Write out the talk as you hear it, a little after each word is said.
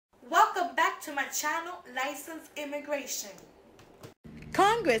Welcome back to my channel, Licensed Immigration.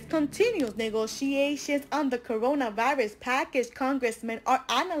 Congress continues negotiations on the coronavirus package. Congressmen are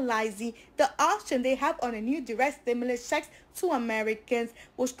analyzing the option they have on a new direct stimulus checks to Americans,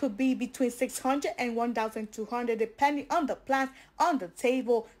 which could be between $600 and $1,200 depending on the plans on the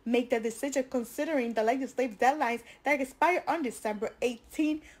table. Make the decision considering the legislative deadlines that expire on December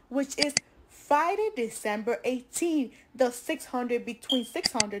 18, which is Friday, December 18, the between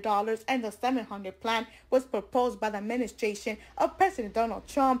 $600 and the $700 plan was proposed by the administration of President Donald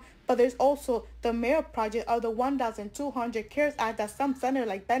Trump, but there's also the mayor project of the 1,200 CARES Act that some senators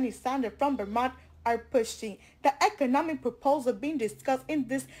like Bernie Sanders from Vermont are pushing. The economic proposal being discussed in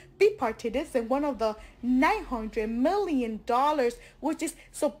this bipartisan, one of the $900 million, which is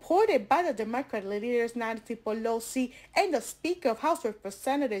supported by the Democratic leaders Nancy Pelosi and the Speaker of House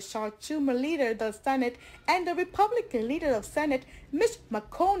Representatives Chuck Schumer, leader of the Senate, and the Republican leader of Senate Mitch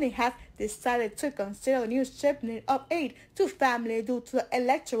McConnell has decided to consider a new shipment of aid to families due to the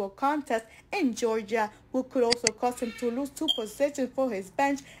electoral contest in Georgia, who could also cause him to lose 2 positions for his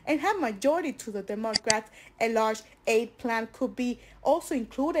bench and have majority to the Democrats. A large aid plan could be also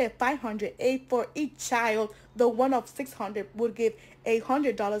included $500 for each child. The one of $600 would give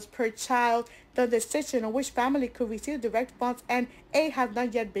 $100 per child. The decision on which family could receive direct funds and aid has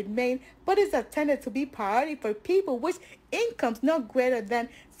not yet been made, but is intended to be priority for people with incomes no greater than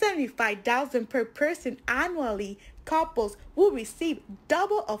 $75,000 per person annually. Couples will receive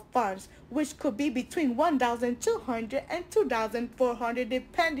double of funds, which could be between $1,200 and $2,400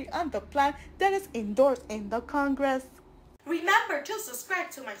 depending on the plan that is endorsed in the Congress. Remember to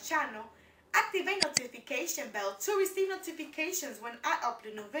subscribe to my channel, activate notification bell to receive notifications when I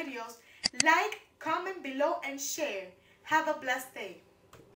upload new videos, like, comment below, and share. Have a blessed day.